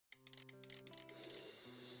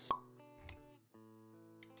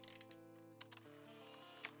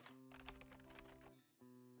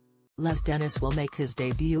Les Dennis will make his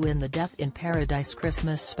debut in the Death in Paradise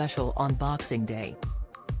Christmas special on Boxing Day.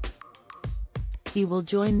 He will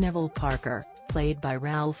join Neville Parker, played by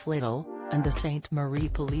Ralph Little, and the St. Marie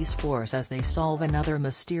police force as they solve another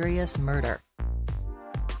mysterious murder.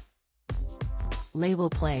 Les will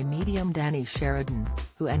play medium Danny Sheridan,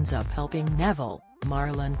 who ends up helping Neville,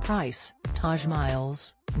 Marlon Price, Taj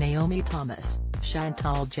Miles, Naomi Thomas,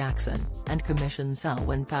 Chantal Jackson, and Commissioner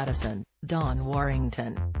Selwyn Pattison, Don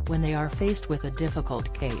Warrington, when they are faced with a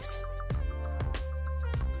difficult case.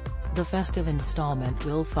 The festive installment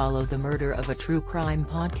will follow the murder of a true crime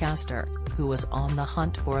podcaster, who was on the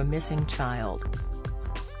hunt for a missing child.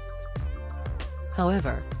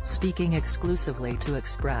 However, speaking exclusively to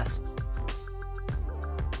Express.co.uk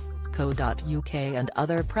and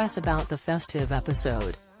other press about the festive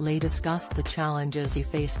episode, Les discussed the challenges he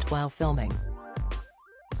faced while filming.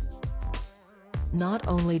 Not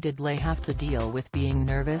only did Les have to deal with being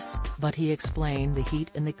nervous, but he explained the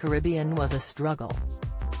heat in the Caribbean was a struggle.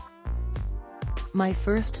 "My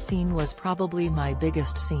first scene was probably my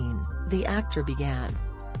biggest scene," the actor began.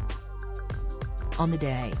 "On the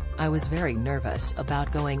day, I was very nervous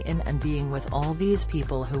about going in and being with all these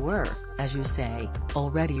people who were, as you say,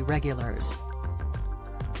 already regulars.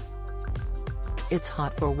 It's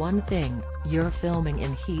hot for one thing, you're filming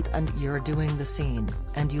in heat and you're doing the scene,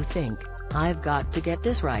 and you think, I've got to get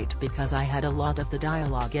this right because I had a lot of the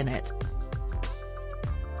dialogue in it.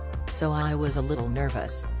 So I was a little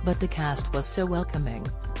nervous, but the cast was so welcoming."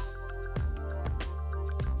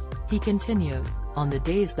 He continued, "On the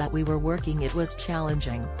days that we were working it was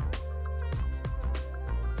challenging.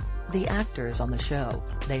 The actors on the show,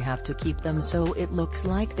 they have to keep them so it looks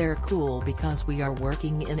like they're cool because we are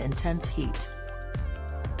working in intense heat."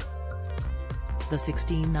 The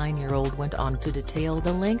 69-year-old went on to detail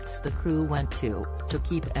the lengths the crew went to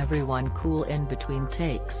keep everyone cool in between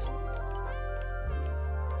takes.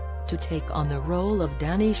 To take on the role of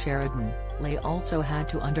Danny Sheridan, Les also had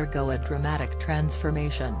to undergo a dramatic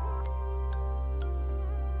transformation.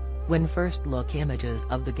 When first-look images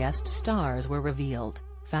of the guest stars were revealed,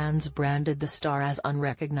 fans branded the star as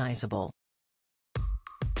unrecognizable.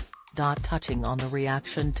 Touching on the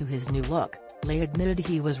reaction to his new look, Les admitted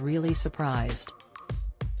he was really surprised.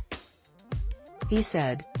 He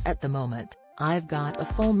said, "At the moment, I've got a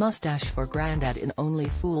full mustache for Grandad in Only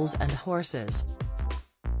Fools and Horses.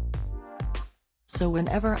 So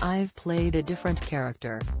whenever I've played a different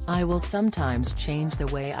character, I will sometimes change the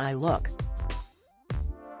way I look.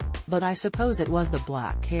 But I suppose it was the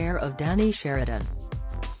black hair of Danny Sheridan.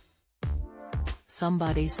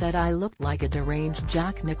 Somebody said I looked like a deranged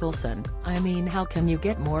Jack Nicholson. I mean, how can you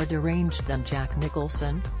get more deranged than Jack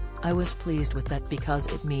Nicholson? I was pleased with that because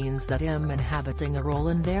it means that I'm inhabiting a role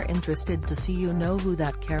and they're interested to see you know who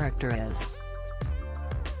that character is.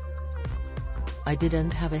 I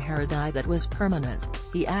didn't have a hair dye that was permanent,"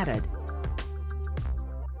 he added.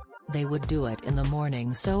 "They would do it in the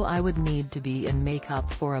morning so I would need to be in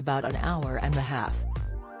makeup for about an hour and a half."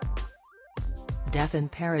 Death in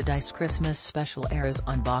Paradise Christmas special airs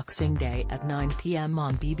on Boxing Day at 9 p.m.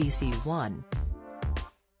 on BBC One.